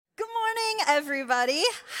everybody.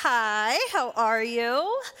 Hi, how are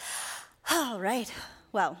you? All right.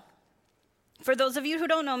 Well, for those of you who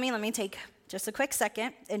don't know me, let me take just a quick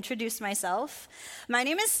second, introduce myself. My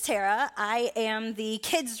name is Tara. I am the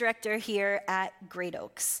kids director here at Great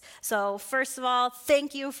Oaks. So first of all,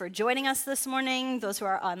 thank you for joining us this morning. Those who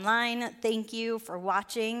are online, thank you for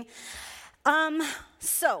watching.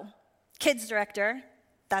 So, kids director,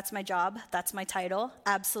 that's my job, that's my title.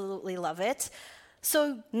 Absolutely love it.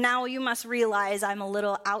 So now you must realize I'm a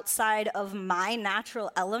little outside of my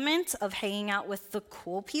natural element of hanging out with the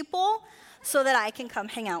cool people so that I can come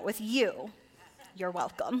hang out with you. You're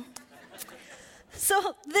welcome.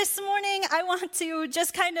 So this morning, I want to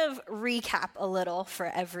just kind of recap a little for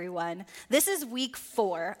everyone. This is week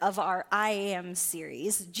 4 of our I Am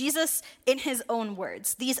series. Jesus in his own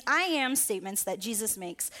words. These I Am statements that Jesus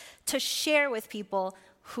makes to share with people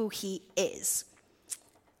who he is.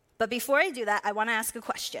 But before I do that, I want to ask a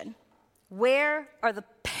question. Where are the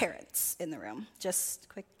parents in the room? Just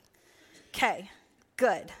quick. Okay,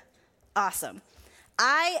 good, awesome.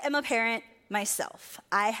 I am a parent myself.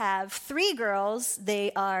 I have 3 girls.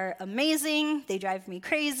 They are amazing. They drive me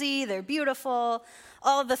crazy. They're beautiful,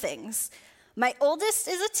 all of the things. My oldest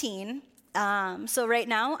is a teen. So right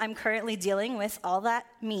now, I'm currently dealing with all that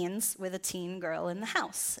means with a teen girl in the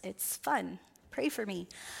house. It's fun. Pray for me.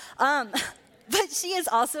 But she is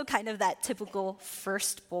also kind of that typical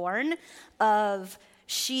firstborn of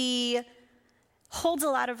she holds a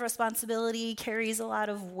lot of responsibility, carries a lot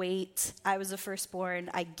of weight. I was a firstborn.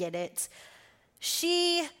 I get it.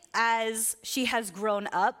 As she has grown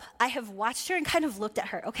up, I have watched her and kind of looked at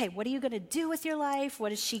her. Okay, what are you going to do with your life?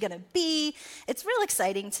 What is she going to be? It's real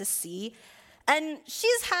exciting to see. And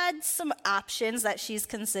she's had some options that she's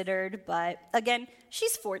considered, but again,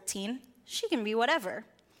 she's 14. She can be whatever.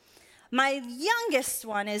 My youngest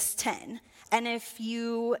one is 10, and if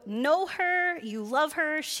you know her, you love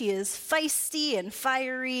her, she is feisty and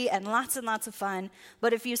fiery and lots of fun.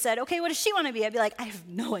 But if you said, okay, what does she want to be? I'd be like, I have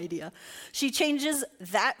no idea. She changes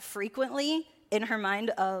that frequently in her mind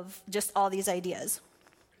of just all these ideas.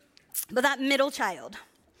 But that middle child,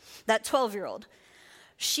 that 12-year-old,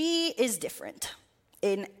 she is different.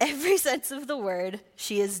 In every sense of the word,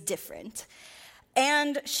 she is different.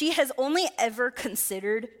 And she has only ever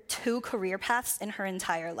considered 2 career paths in her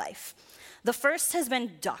entire life. The first has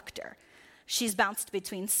been doctor. She's bounced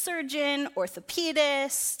between surgeon,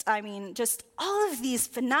 orthopedist, just all of these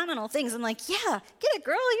phenomenal things. I'm like, yeah, get it,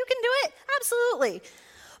 girl, you can do it, absolutely.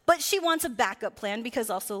 But she wants a backup plan because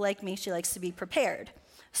also like me, she likes to be prepared.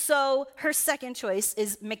 So her second choice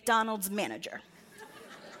is McDonald's manager.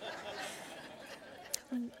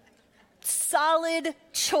 Solid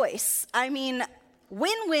choice.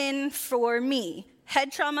 Win-win for me.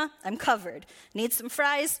 Head trauma, I'm covered. Need some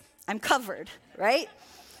fries, I'm covered, right?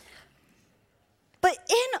 But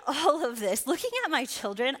in all of this, looking at my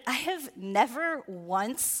children, I have never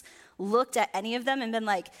once looked at any of them and been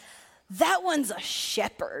like, that one's a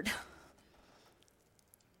shepherd.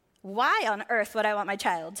 Why on earth would I want my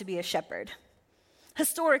child to be a shepherd?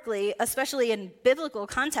 Historically, especially in biblical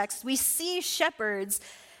context, we see shepherds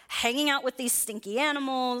hanging out with these stinky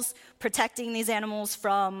animals, protecting these animals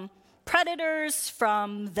from predators,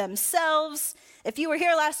 from themselves. If you were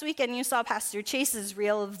here last week and you saw Pastor Chase's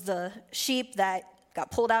reel of the sheep that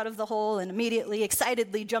got pulled out of the hole and immediately,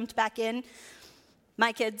 excitedly jumped back in,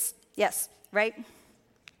 my kids, yes, right?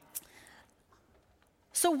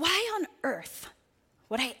 So why on earth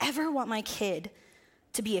would I ever want my kid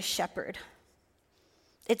to be a shepherd?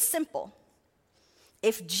 It's simple.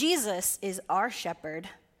 If Jesus is our shepherd,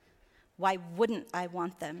 why wouldn't I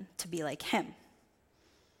want them to be like him?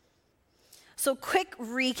 So quick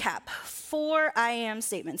recap, 4 I am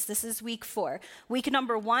statements. This is week 4. Week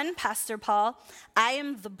number 1, Pastor Paul, I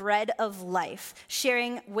am the bread of life,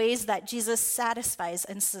 sharing ways that Jesus satisfies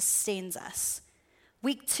and sustains us.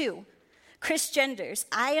 Week 2, Chris Genders,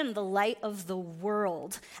 I am the light of the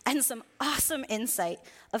world, and some awesome insight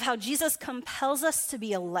of how Jesus compels us to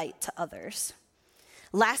be a light to others.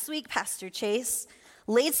 Last week, Pastor Chase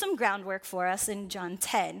laid some groundwork for us in John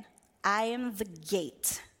 10, I am the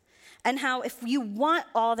gate, and how if you want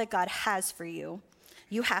all that God has for you,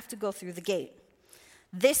 you have to go through the gate.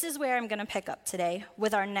 This is where I'm going to pick up today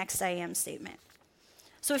with our next I am statement.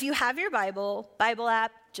 So if you have your Bible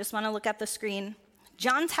app, just want to look at the screen,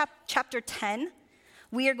 John chapter 10,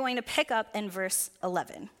 we are going to pick up in verse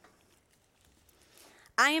 11.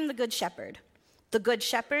 I am the good shepherd. The good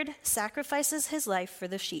shepherd sacrifices his life for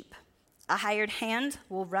the sheep. A hired hand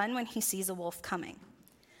will run when he sees a wolf coming.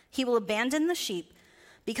 He will abandon the sheep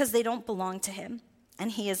because they don't belong to him,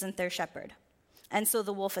 and he isn't their shepherd. And so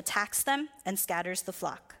the wolf attacks them and scatters the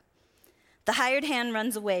flock. The hired hand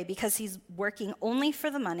runs away because he's working only for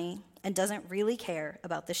the money and doesn't really care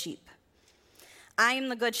about the sheep. I am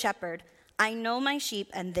the good shepherd. I know my sheep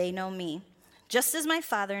and they know me, just as my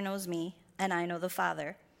Father knows me and I know the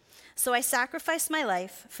Father. So I sacrifice my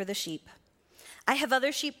life for the sheep. I have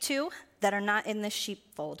other sheep too that are not in this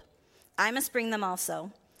sheepfold. I must bring them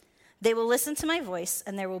also. They will listen to my voice,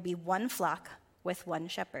 and there will be one flock with one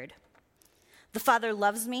shepherd. The Father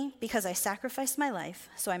loves me because I sacrificed my life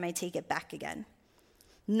so I may take it back again.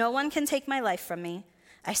 No one can take my life from me.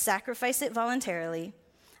 I sacrifice it voluntarily.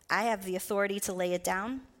 I have the authority to lay it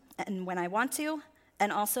down and when I want to,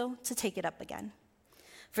 and also to take it up again.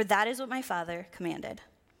 For that is what my Father commanded.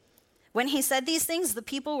 When he said these things, the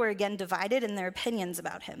people were again divided in their opinions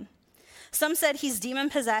about him. Some said he's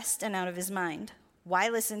demon-possessed and out of his mind. Why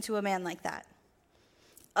listen to a man like that?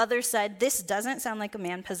 Others said, this doesn't sound like a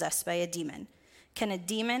man possessed by a demon. Can a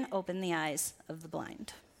demon open the eyes of the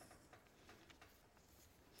blind?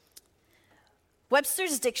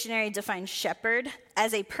 Webster's dictionary defines shepherd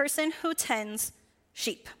as a person who tends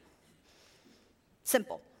sheep.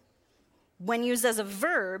 Simple. When used as a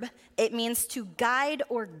verb, it means to guide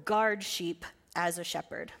or guard sheep as a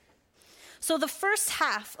shepherd. So the first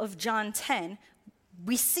half of John 10,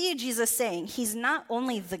 we see Jesus saying he's not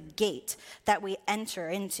only the gate that we enter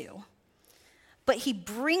into, but he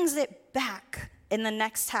brings it back in the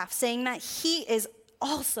next half, saying that he is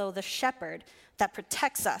also the shepherd that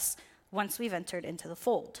protects us once we've entered into the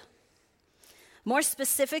fold. More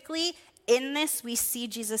specifically, in this, we see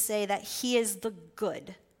Jesus say that he is the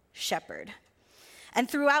good shepherd. And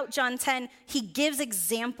throughout John 10, he gives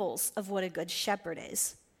examples of what a good shepherd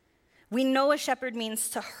is. We know a shepherd means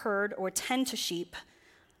to herd or tend to sheep.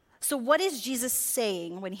 So what is Jesus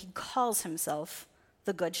saying when he calls himself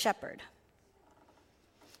the good shepherd?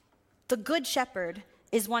 The good shepherd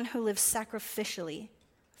is one who lives sacrificially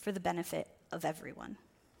for the benefit of everyone.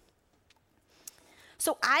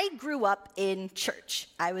 So I grew up in church.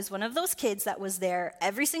 I was one of those kids that was there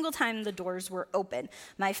every single time the doors were open.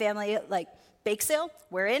 My family, bake sale,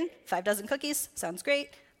 we're in, 5 dozen cookies, sounds great.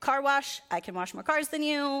 Car wash, I can wash more cars than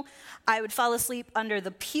you. I would fall asleep under the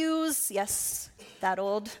pews. Yes, that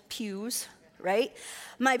old pews, right?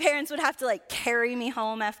 My parents would have to carry me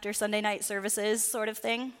home after Sunday night services, sort of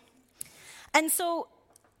thing. And so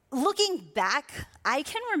looking back, I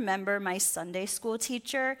can remember my Sunday school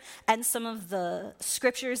teacher and some of the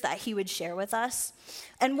scriptures that he would share with us.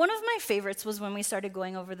 And one of my favorites was when we started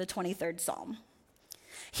going over the 23rd Psalm.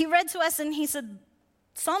 He read to us and he said,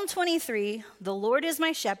 Psalm 23, the Lord is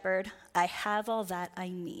my shepherd, I have all that I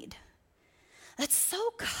need. That's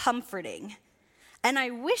so comforting. And I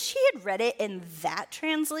wish he had read it in that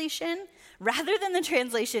translation rather than the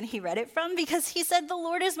translation he read it from, because he said, the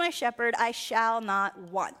Lord is my shepherd, I shall not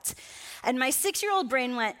want. And my 6-year-old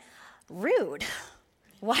brain went, rude.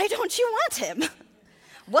 Why don't you want him?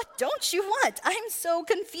 What don't you want? I'm so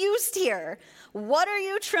confused here. What are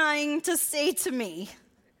you trying to say to me?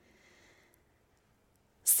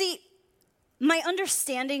 See, my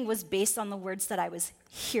understanding was based on the words that I was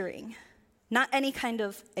hearing, not any kind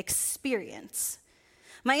of experience.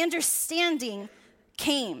 My understanding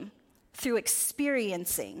came through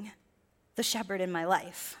experiencing the shepherd in my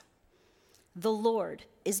life. The Lord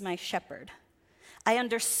is my shepherd. I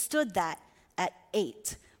understood that at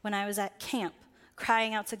 8 when I was at camp,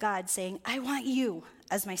 crying out to God, saying, I want you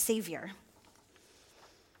as my Savior.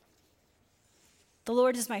 The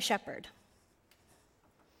Lord is my shepherd.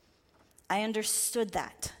 I understood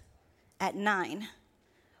that at 9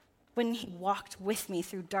 when he walked with me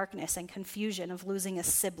through darkness and confusion of losing a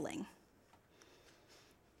sibling.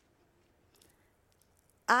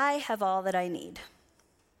 I have all that I need.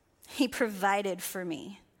 He provided for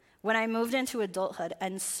me when I moved into adulthood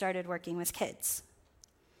and started working with kids.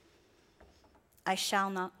 I shall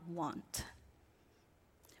not want.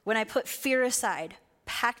 When I put fear aside,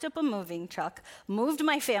 packed up a moving truck, moved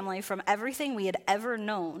my family from everything we had ever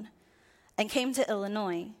known, and came to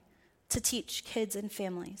Illinois to teach kids and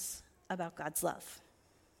families about God's love.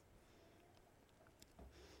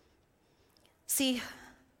 See,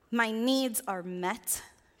 my needs are met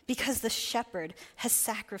because the shepherd has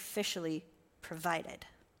sacrificially provided.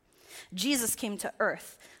 Jesus came to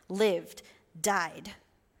earth, lived, died,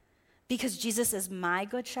 because Jesus is my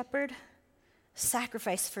good shepherd,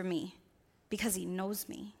 sacrificed for me because he knows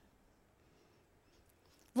me.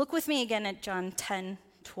 Look with me again at John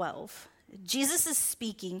 10:12. Jesus is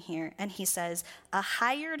speaking here, and he says, a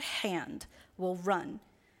hired hand will run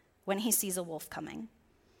when he sees a wolf coming.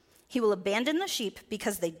 He will abandon the sheep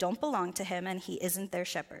because they don't belong to him, and he isn't their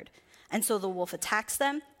shepherd. And so the wolf attacks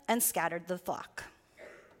them and scattered the flock.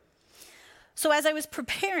 So as I was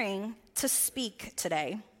preparing to speak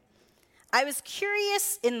today, I was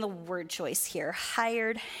curious in the word choice here,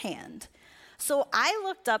 hired hand. So I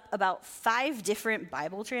looked up about 5 different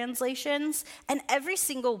Bible translations, and every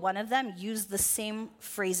single one of them used the same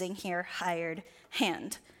phrasing here, hired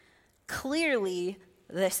hand. Clearly,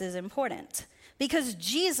 this is important because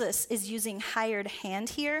Jesus is using hired hand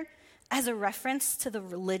here as a reference to the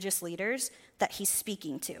religious leaders that he's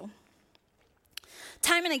speaking to.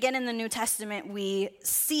 Time and again in the New Testament, we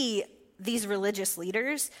see these religious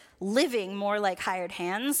leaders living more like hired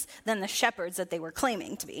hands than the shepherds that they were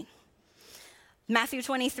claiming to be. Matthew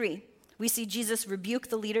 23, we see Jesus rebuke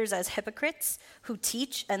the leaders as hypocrites who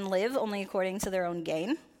teach and live only according to their own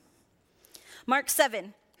gain. Mark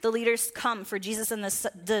 7, the leaders come for Jesus and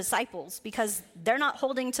the disciples because they're not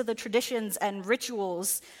holding to the traditions and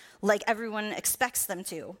rituals like everyone expects them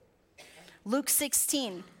to. Luke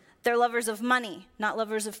 16, they're lovers of money, not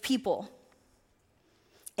lovers of people.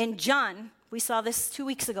 In John, we saw this 2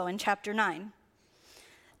 weeks ago in chapter 9.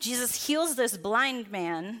 Jesus heals this blind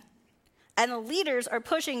man, and the leaders are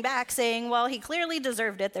pushing back, saying, well, he clearly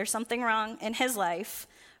deserved it. There's something wrong in his life,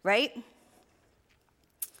 right?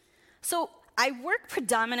 So I work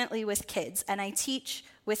predominantly with kids, and I teach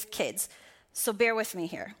with kids. So bear with me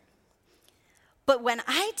here. But when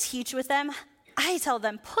I teach with them, I tell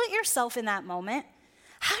them, put yourself in that moment.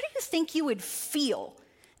 How do you think you would feel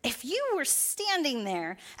if you were standing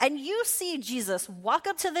there and you see Jesus walk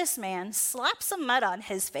up to this man, slap some mud on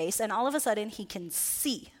his face, and all of a sudden he can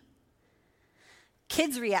see?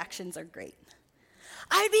 Kids' reactions are great.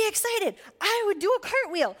 I'd be excited. I would do a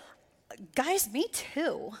cartwheel. Guys, me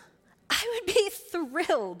too. I would be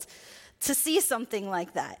thrilled to see something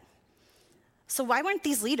like that. So why weren't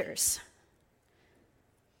these leaders?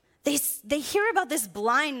 They hear about this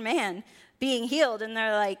blind man being healed, and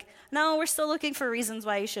they're like, no, we're still looking for reasons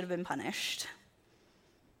why he should have been punished.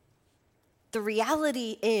 The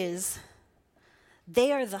reality is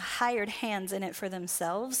they are the hired hands in it for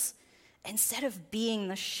themselves instead of being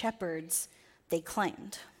the shepherds they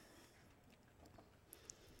claimed.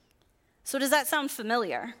 So does that sound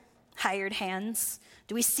familiar? Hired hands?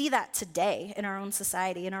 Do we see that today in our own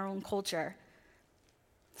society, in our own culture?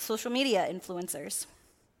 Social media influencers,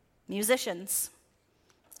 musicians,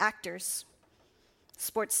 actors,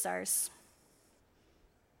 sports stars,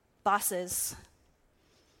 bosses,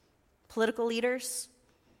 political leaders.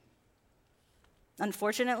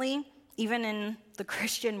 Unfortunately, even in the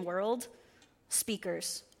Christian world,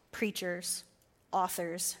 speakers, preachers,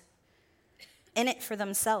 authors, in it for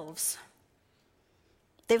themselves.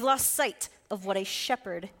 They've lost sight of what a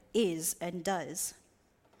shepherd is and does.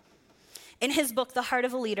 In his book, The Heart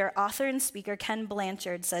of a Leader, author and speaker Ken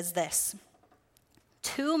Blanchard says this: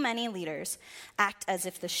 too many leaders act as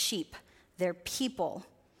if the sheep, their people,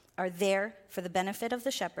 are there for the benefit of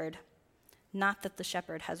the shepherd, not that the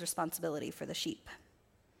shepherd has responsibility for the sheep.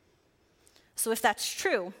 So if that's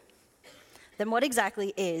true, then what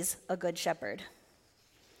exactly is a good shepherd?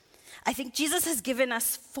 I think Jesus has given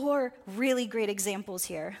us 4 really great examples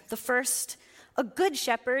here. The first, a good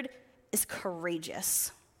shepherd is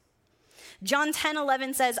courageous. John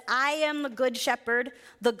 10:11 says, I am the good shepherd.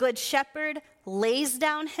 The good shepherd lays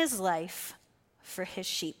down his life for his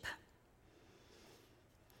sheep.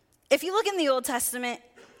 If you look in the Old Testament,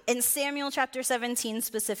 in Samuel chapter 17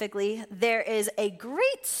 specifically, there is a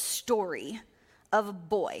great story of a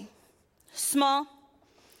boy, small,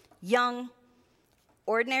 young,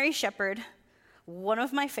 ordinary shepherd, one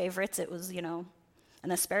of my favorites. It was, an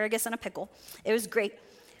asparagus and a pickle. It was great.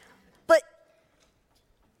 But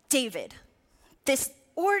David, this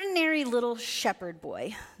ordinary little shepherd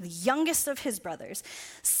boy, the youngest of his brothers,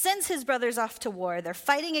 sends his brothers off to war. They're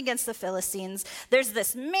fighting against the Philistines. There's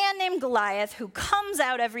this man named Goliath who comes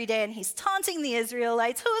out every day and he's taunting the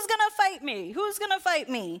Israelites. Who's going to fight me? Who's going to fight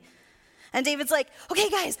me? And David's like, okay,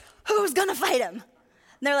 guys, who's going to fight him? And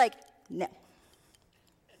they're like, no,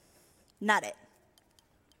 not it.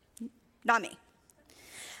 Not me.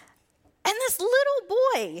 And this little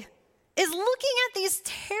boy is looking at these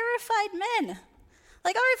terrified men.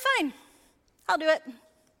 Like, all right, fine, I'll do it.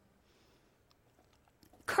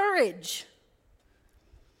 Courage.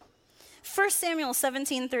 1 Samuel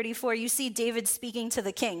 17:34, you see David speaking to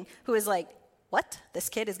the king, who is like, what? This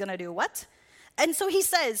kid is going to do what? And so he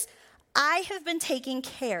says, I have been taking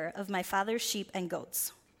care of my father's sheep and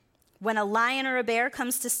goats. When a lion or a bear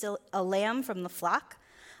comes to steal a lamb from the flock,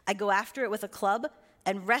 I go after it with a club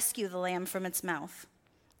and rescue the lamb from its mouth.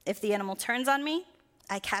 If the animal turns on me,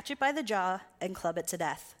 I catch it by the jaw and club it to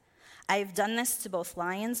death. I have done this to both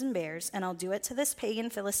lions and bears, and I'll do it to this pagan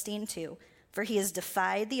Philistine too, for he has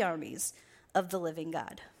defied the armies of the living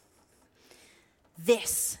God.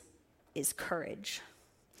 This is courage.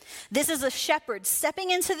 This is a shepherd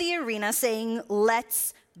stepping into the arena saying,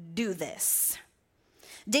 let's do this.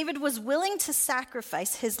 David was willing to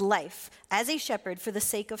sacrifice his life as a shepherd for the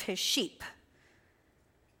sake of his sheep.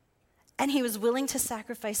 And he was willing to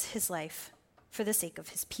sacrifice his life for the sake of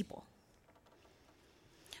his people.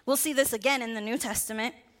 We'll see this again in the New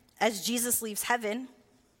Testament as Jesus leaves heaven,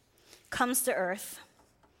 comes to earth,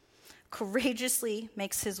 courageously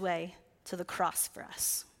makes his way to the cross for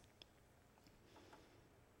us.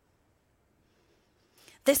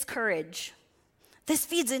 This courage, this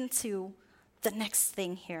feeds into the next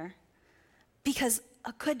thing here, because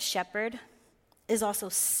a good shepherd is also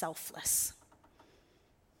selfless.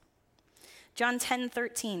 John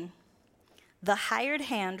 10:13, the hired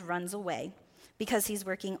hand runs away because he's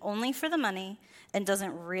working only for the money and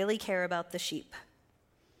doesn't really care about the sheep.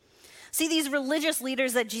 See, these religious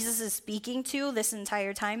leaders that Jesus is speaking to this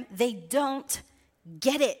entire time, they don't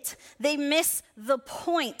get it. They miss the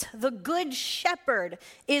point. The good shepherd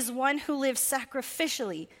is one who lives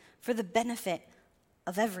sacrificially for the benefit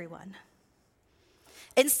of everyone.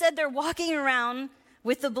 Instead, they're walking around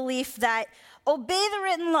with the belief that obey the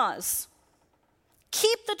written laws,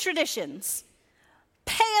 keep the traditions,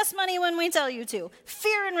 pay us money when we tell you to,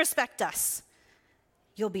 fear and respect us.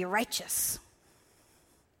 You'll be righteous.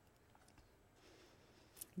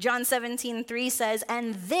 John 17:3 says,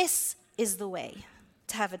 and this is the way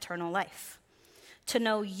to have eternal life, to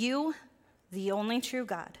know you, the only true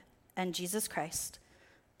God, and Jesus Christ,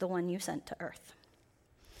 the one you sent to earth.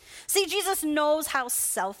 See, Jesus knows how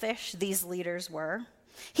selfish these leaders were.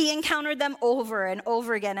 He encountered them over and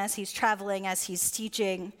over again as he's traveling, as he's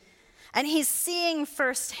teaching, and he's seeing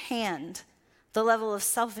firsthand the level of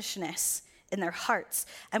selfishness in their hearts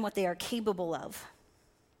and what they are capable of.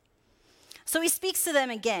 So he speaks to them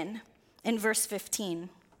again in verse 15.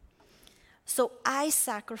 So I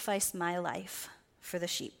sacrifice my life for the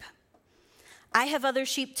sheep. I have other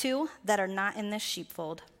sheep too that are not in this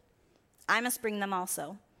sheepfold. I must bring them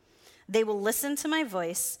also. They will listen to my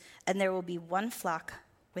voice, and there will be one flock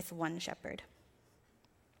with one shepherd.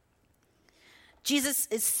 Jesus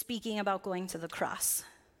is speaking about going to the cross.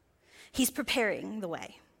 He's preparing the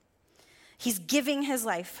way. He's giving his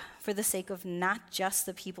life for the sake of not just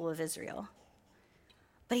the people of Israel,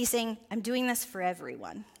 but he's saying, I'm doing this for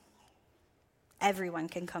everyone. Everyone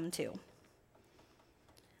can come too.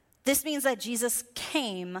 This means that Jesus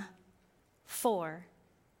came for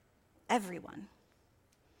everyone.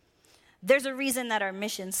 There's a reason that our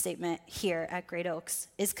mission statement here at Great Oaks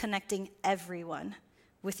is connecting everyone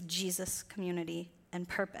with Jesus' community and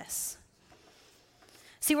purpose.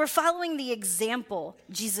 See, we're following the example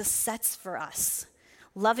Jesus sets for us,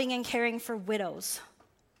 loving and caring for widows,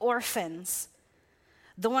 orphans,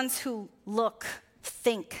 the ones who look,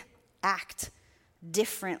 think, act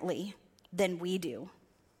differently than we do.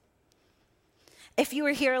 If you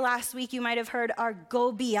were here last week, you might have heard our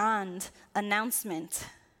Go Beyond announcement.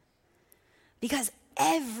 Because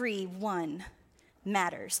everyone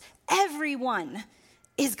matters. Everyone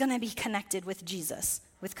is going to be connected with Jesus,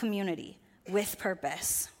 with community, with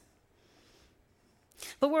purpose.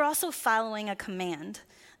 But we're also following a command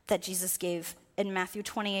that Jesus gave in Matthew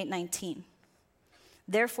 28:19.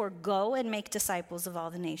 Therefore, go and make disciples of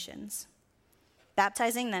all the nations,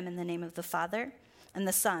 baptizing them in the name of the Father and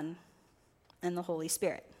the Son and the Holy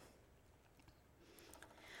Spirit.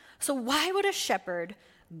 So why would a shepherd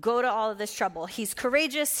go to all of this trouble? He's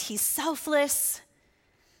courageous, he's selfless.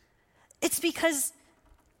 It's because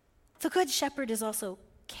the good shepherd is also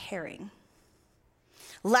caring.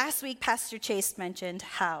 Last week, Pastor Chase mentioned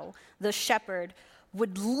how the shepherd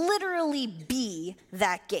would literally be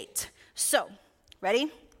that gate. So,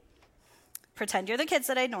 ready? Pretend you're the kids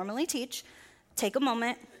that I normally teach. Take a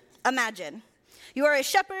moment. Imagine. You are a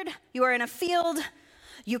shepherd, you are in a field.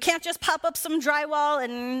 You can't just pop up some drywall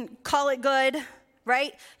and call it good,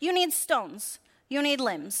 right? You need stones, you need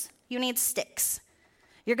limbs, you need sticks.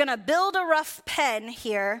 You're gonna build a rough pen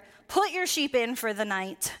here, put your sheep in for the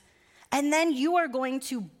night, and then you are going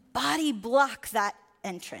to body block that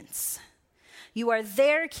entrance. You are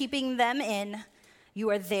there keeping them in, you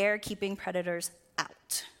are there keeping predators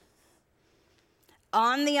out.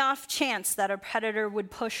 On the off chance that a predator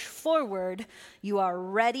would push forward, you are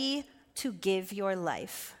ready to give your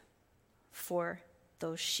life for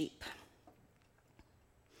those sheep.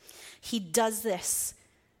 He does this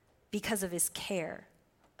because of his care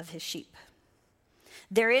of his sheep.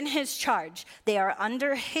 They're in his charge. They are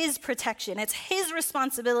under his protection. It's his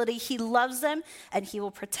responsibility. He loves them, and he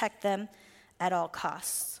will protect them at all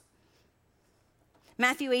costs.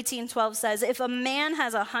 Matthew 18:12 says, if a man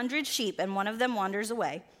has 100 sheep and one of them wanders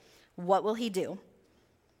away, what will he do?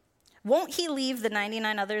 Won't he leave the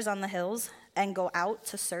 99 others on the hills and go out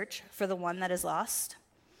to search for the one that is lost?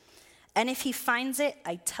 And if he finds it,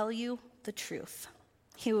 I tell you the truth,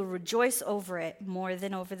 he will rejoice over it more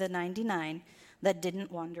than over the 99 that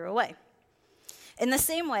didn't wander away. In the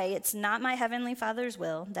same way, it's not my heavenly Father's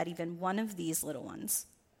will that even one of these little ones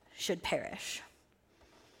should perish.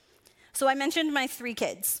 So I mentioned my 3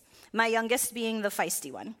 kids, my youngest being the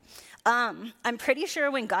feisty one. I'm pretty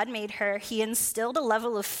sure when God made her, he instilled a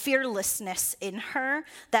level of fearlessness in her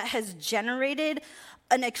that has generated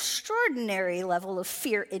an extraordinary level of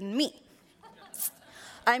fear in me.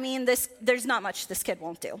 I mean, there's not much this kid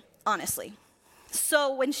won't do, honestly.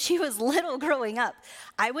 So when she was little growing up,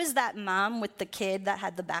 I was that mom with the kid that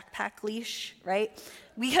had the backpack leash, right?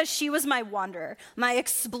 Because she was my wanderer, my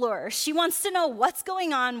explorer. She wants to know what's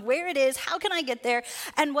going on, where it is, how can I get there,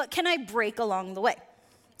 and what can I break along the way.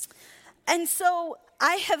 And so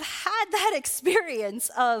I have had that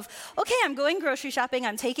experience of, okay, I'm going grocery shopping,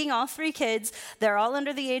 I'm taking all 3 kids, they're all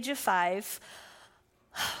under the age of 5.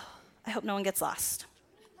 I hope no one gets lost.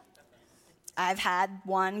 I've had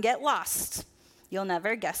one get lost. You'll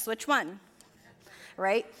never guess which one,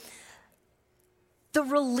 right? The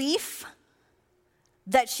relief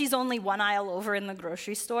that she's only 1 aisle over in the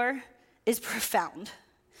grocery store is profound.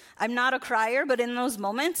 I'm not a crier, but in those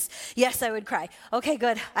moments, yes, I would cry. Okay,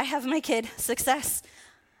 good. I have my kid. Success.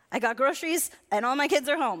 I got groceries, and all my kids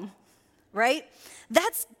are home, right?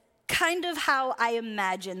 That's kind of how I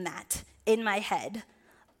imagine that in my head,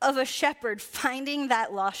 of a shepherd finding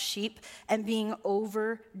that lost sheep and being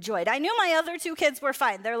overjoyed. I knew my other 2 kids were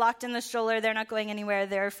fine. They're locked in the stroller. They're not going anywhere.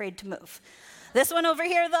 They're afraid to move. This one over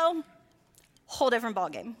here, though, whole different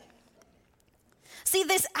ballgame. See,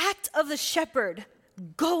 this act of the shepherd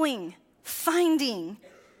going, finding,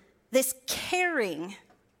 this caring,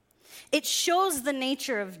 it shows the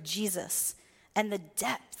nature of Jesus and the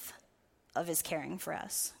depth of his caring for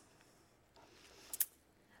us.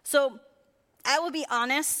 So, I will be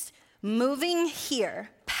honest, moving here,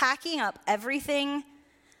 packing up everything,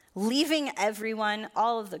 leaving everyone,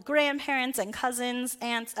 all of the grandparents and cousins,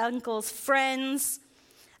 aunts, uncles, friends,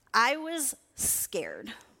 I was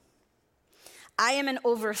scared. I am an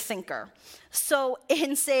overthinker. So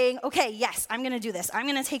in saying, okay, yes, I'm going to do this. I'm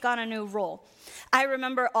going to take on a new role. I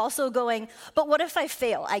remember also going, but what if I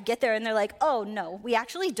fail? I get there and they're like, oh, no, we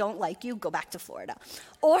actually don't like you. Go back to Florida.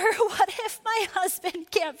 Or what if my husband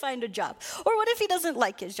can't find a job? Or what if he doesn't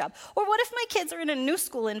like his job? Or what if my kids are in a new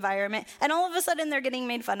school environment and all of a sudden they're getting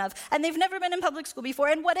made fun of and they've never been in public school before?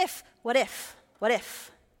 And what if?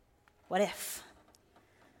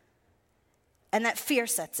 And that fear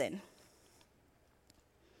sets in.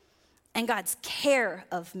 And God's care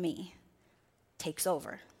of me takes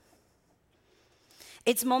over.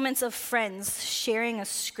 It's moments of friends sharing a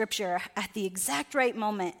scripture at the exact right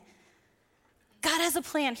moment. God has a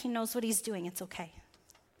plan. He knows what he's doing. It's okay.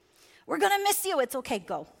 We're going to miss you. It's okay.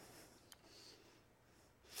 Go.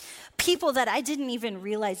 People that I didn't even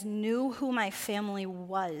realize knew who my family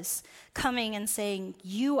was coming and saying,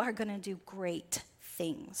 you are going to do great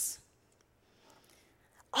things.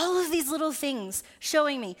 All of these little things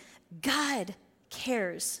showing me God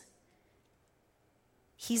cares.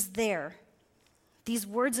 He's there. These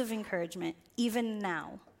words of encouragement, even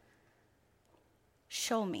now,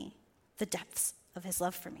 show me the depths of his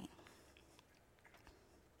love for me.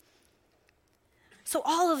 So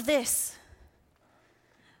all of this,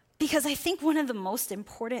 because I think one of the most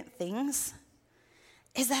important things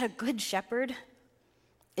is that a good shepherd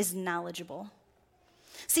is knowledgeable.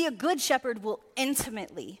 See, a good shepherd will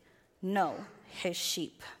intimately know his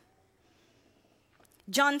sheep.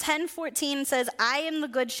 John 10:14 says, I am the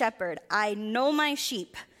good shepherd. I know my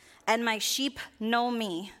sheep, and my sheep know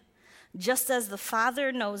me, just as the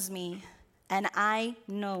Father knows me, and I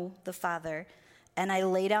know the Father, and I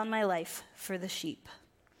lay down my life for the sheep.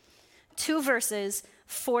 2 verses,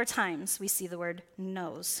 4 times we see the word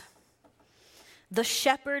knows. The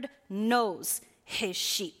shepherd knows his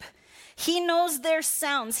sheep. He knows their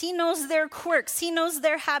sounds. He knows their quirks. He knows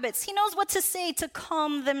their habits. He knows what to say to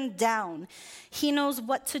calm them down. He knows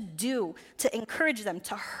what to do to encourage them,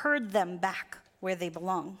 to herd them back where they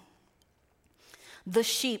belong. The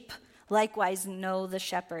sheep likewise know the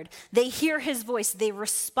shepherd. They hear his voice. They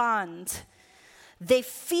respond. They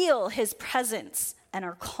feel his presence and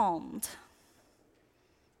are calmed.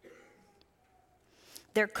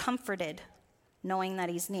 They're comforted knowing that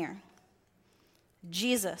he's near.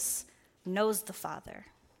 Jesus knows the Father.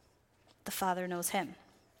 The Father knows him.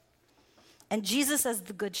 And Jesus, as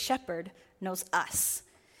the good shepherd, knows us.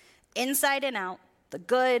 Inside and out, the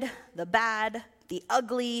good, the bad, the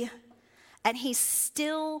ugly, and he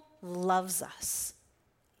still loves us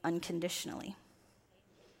unconditionally.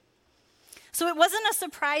 So it wasn't a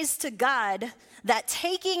surprise to God that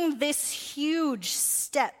taking this huge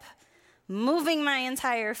step, moving my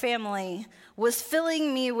entire family, was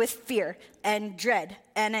filling me with fear and dread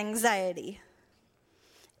and anxiety.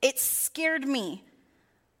 It scared me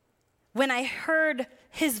when I heard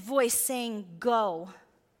his voice saying, "Go."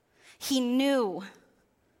 He knew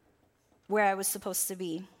where I was supposed to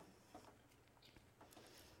be.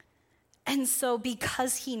 And so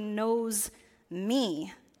because he knows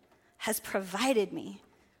me, has provided me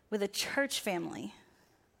with a church family,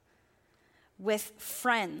 with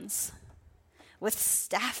friends, with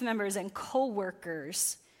staff members and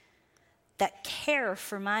co-workers that care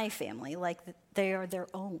for my family like they are their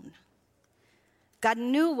own. God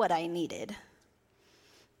knew what I needed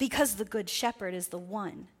because the Good Shepherd is the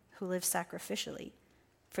one who lives sacrificially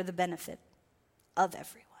for the benefit of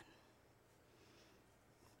everyone.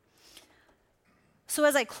 So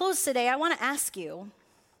as I close today, I want to ask you,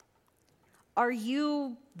 are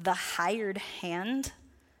you the hired hand?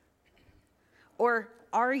 Or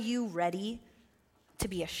are you ready to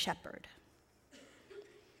be a shepherd?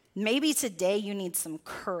 Maybe today you need some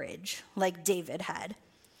courage, like David had,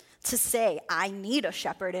 to say, I need a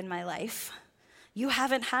shepherd in my life. You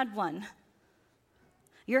haven't had one.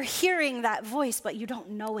 You're hearing that voice, but you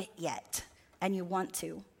don't know it yet, and you want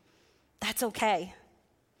to. That's okay.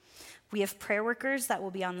 We have prayer workers that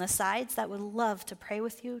will be on the sides that would love to pray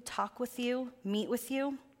with you, talk with you, meet with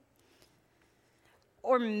you.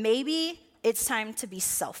 Or maybe it's time to be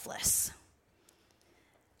selfless.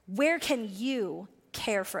 Where can you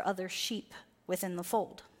care for other sheep within the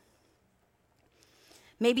fold?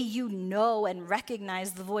 Maybe you know and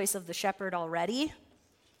recognize the voice of the shepherd already.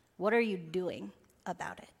 What are you doing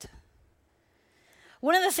about it?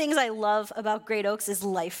 One of the things I love about Great Oaks is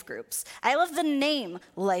life groups. I love the name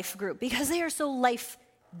Life Group because they are so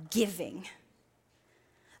life-giving.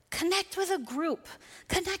 Connect with a group.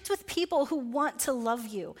 Connect with people who want to love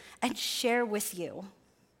you and share with you.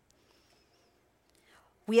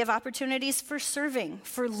 We have opportunities for serving,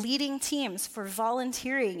 for leading teams, for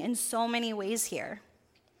volunteering in so many ways here.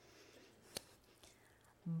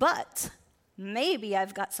 But maybe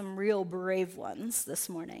I've got some real brave ones this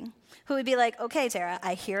morning who would be like, okay, Tara,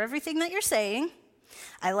 I hear everything that you're saying.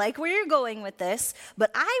 I like where you're going with this,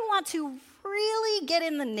 but I want to really get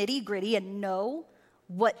in the nitty-gritty and know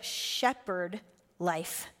what shepherd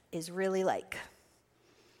life is really like.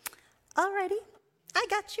 Alrighty, I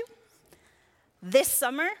got you. This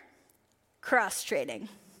summer, cross training.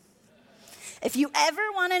 If you ever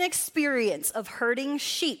want an experience of herding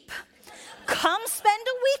sheep, come spend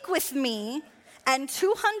a week with me and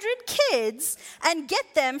 200 kids and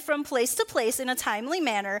get them from place to place in a timely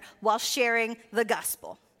manner while sharing the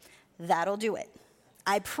gospel. That'll do it.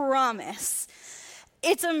 I promise.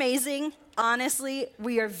 It's amazing. Honestly,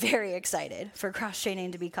 we are very excited for cross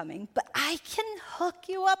training to be coming, but I can hook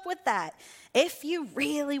you up with that if you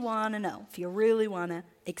really want to know, if you really want to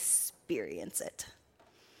experience it.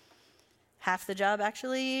 Half the job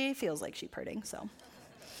actually feels like sheep herding, so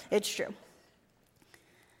it's true.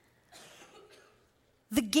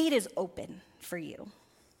 The gate is open for you.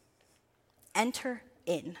 Enter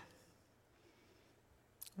in.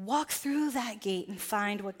 Walk through that gate and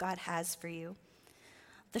find what God has for you.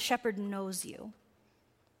 The shepherd knows you.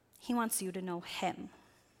 He wants you to know him.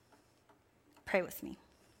 Pray with me.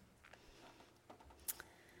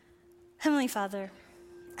 Heavenly Father,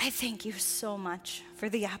 I thank you so much for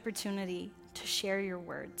the opportunity to share your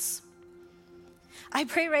words. I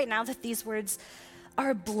pray right now that these words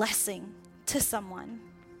are a blessing to someone.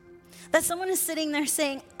 That someone is sitting there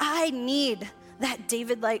saying, I need that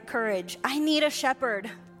David-like courage. I need a shepherd.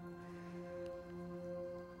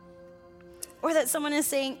 Or that someone is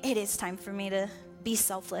saying, it is time for me to be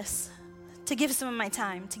selfless, to give some of my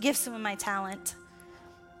time, to give some of my talent.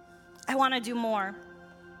 I want to do more.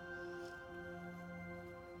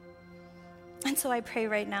 And so I pray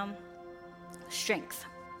right now, strength.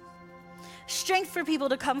 Strength for people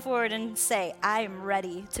to come forward and say, I am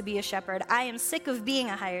ready to be a shepherd. I am sick of being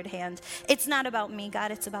a hired hand. It's not about me,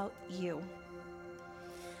 God, it's about you.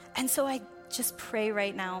 And so I just pray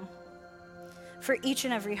right now for each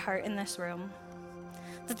and every heart in this room,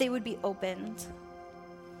 that they would be opened,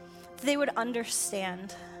 that they would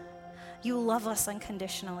understand you love us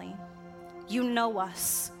unconditionally. You know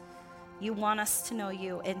us. You want us to know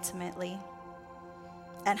you intimately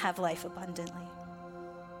and have life abundantly.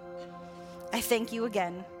 I thank you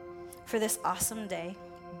again for this awesome day.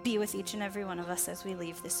 Be with each and every one of us as we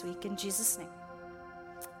leave this week. In Jesus' name,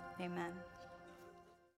 amen.